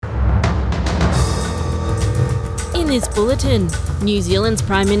this bulletin, New Zealand's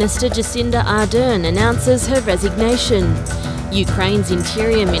Prime Minister Jacinda Ardern announces her resignation. Ukraine's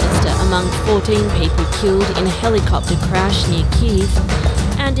Interior Minister among 14 people killed in a helicopter crash near Kyiv.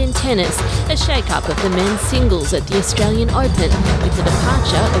 And in tennis, a shake-up of the men's singles at the Australian Open with the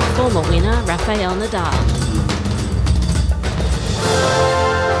departure of former winner Rafael Nadal.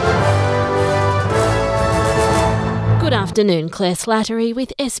 Good afternoon, Claire Slattery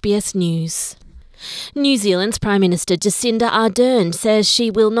with SBS News. New Zealand's Prime Minister Jacinda Ardern says she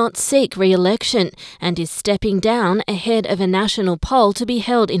will not seek re-election and is stepping down ahead of a national poll to be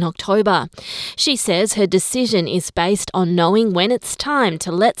held in October. She says her decision is based on knowing when it's time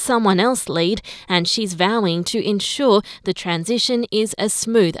to let someone else lead, and she's vowing to ensure the transition is as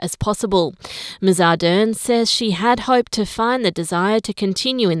smooth as possible. Ms Ardern says she had hoped to find the desire to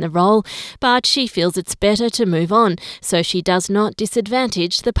continue in the role, but she feels it's better to move on so she does not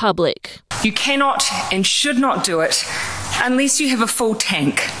disadvantage the public. You cannot and should not do it unless you have a full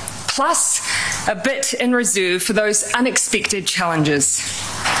tank, plus a bit in reserve for those unexpected challenges.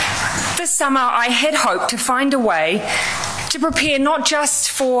 This summer I had hoped to find a way to prepare not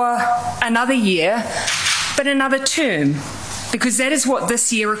just for another year, but another term, because that is what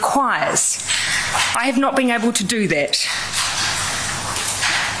this year requires. I have not been able to do that.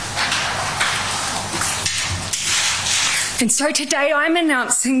 And so today I'm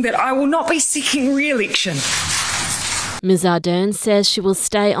announcing that I will not be seeking re-election. Ms Ardern says she will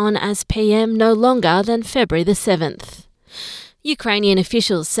stay on as PM no longer than February the 7th. Ukrainian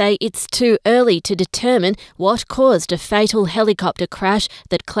officials say it's too early to determine what caused a fatal helicopter crash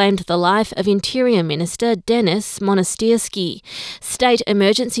that claimed the life of Interior Minister Denis Monastyrsky. State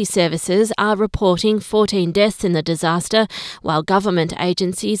emergency services are reporting 14 deaths in the disaster, while government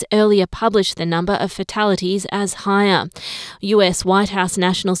agencies earlier published the number of fatalities as higher. US White House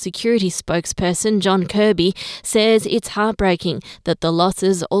National Security spokesperson John Kirby says it's heartbreaking that the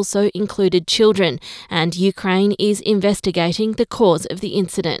losses also included children, and Ukraine is investigating the cause of the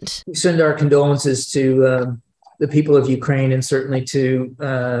incident. We send our condolences to the people of Ukraine and certainly to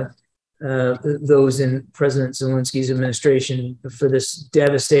those in President Zelensky's administration for this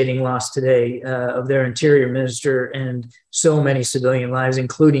devastating loss today of their interior minister and so many civilian lives,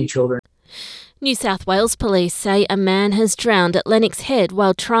 including children. New South Wales police say a man has drowned at Lennox Head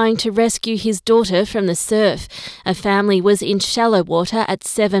while trying to rescue his daughter from the surf. A family was in shallow water at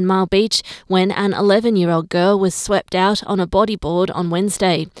 7 Mile Beach when an 11-year-old girl was swept out on a bodyboard on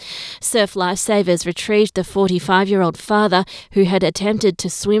Wednesday. Surf lifesavers retrieved the 45-year-old father who had attempted to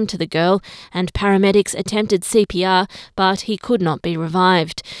swim to the girl, and paramedics attempted CPR, but he could not be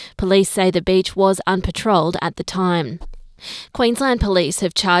revived. Police say the beach was unpatrolled at the time. Queensland Police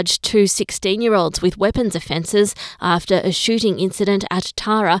have charged 2 16-year-olds with weapons offences after a shooting incident at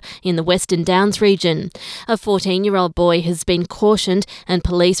Tara in the Western Downs region. A 14-year-old boy has been cautioned, and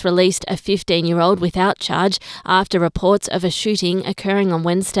police released a 15-year-old without charge after reports of a shooting occurring on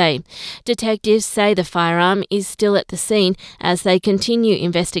Wednesday. Detectives say the firearm is still at the scene as they continue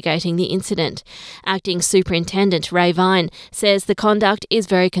investigating the incident. Acting Superintendent Ray Vine says the conduct is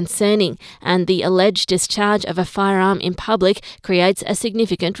very concerning, and the alleged discharge of a firearm in public creates a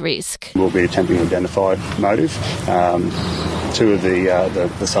significant risk. We'll be attempting to identify motive. 2 of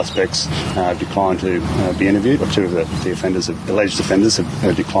the suspects declined to be interviewed, or 2 of the alleged offenders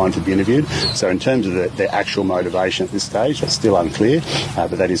have declined to be interviewed. So in terms of the actual motivation at this stage, it's still unclear,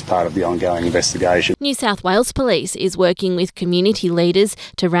 but that is part of the ongoing investigation. New South Wales Police is working with community leaders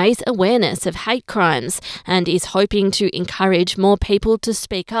to raise awareness of hate crimes and is hoping to encourage more people to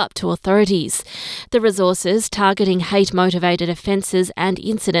speak up to authorities. The resources targeting hate-motivated offences and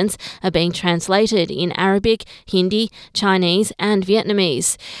incidents are being translated in Arabic, Hindi, Chinese and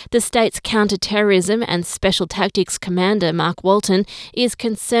Vietnamese. The state's counter-terrorism and special tactics commander, Mark Walton, is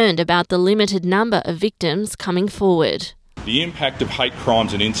concerned about the limited number of victims coming forward. The impact of hate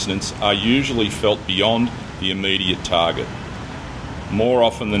crimes and incidents are usually felt beyond the immediate target. More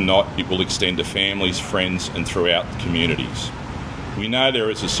often than not, it will extend to families, friends and throughout the communities. We know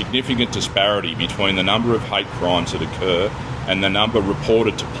there is a significant disparity between the number of hate crimes that occur and the number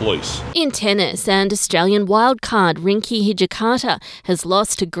reported to police. In tennis, and Australian wildcard Rinky Hijikata has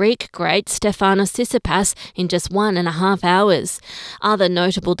lost to Greek great Stefanos Tsitsipas in just 1.5 hours. Other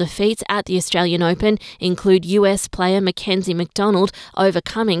notable defeats at the Australian Open include US player Mackenzie McDonald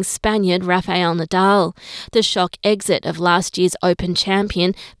overcoming Spaniard Rafael Nadal. The shock exit of last year's Open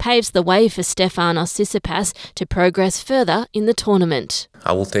champion paves the way for Stefanos Tsitsipas to progress further in the tournament.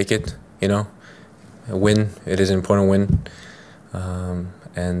 I will take it, a win. It is an important win.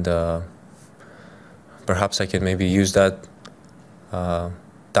 And perhaps I can maybe use that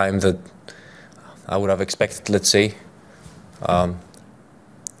time that I would have expected, let's say,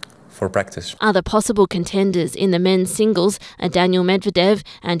 for practice. Other possible contenders in the men's singles are Daniel Medvedev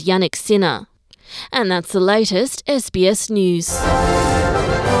and Jannik Sinner. And that's the latest SBS News.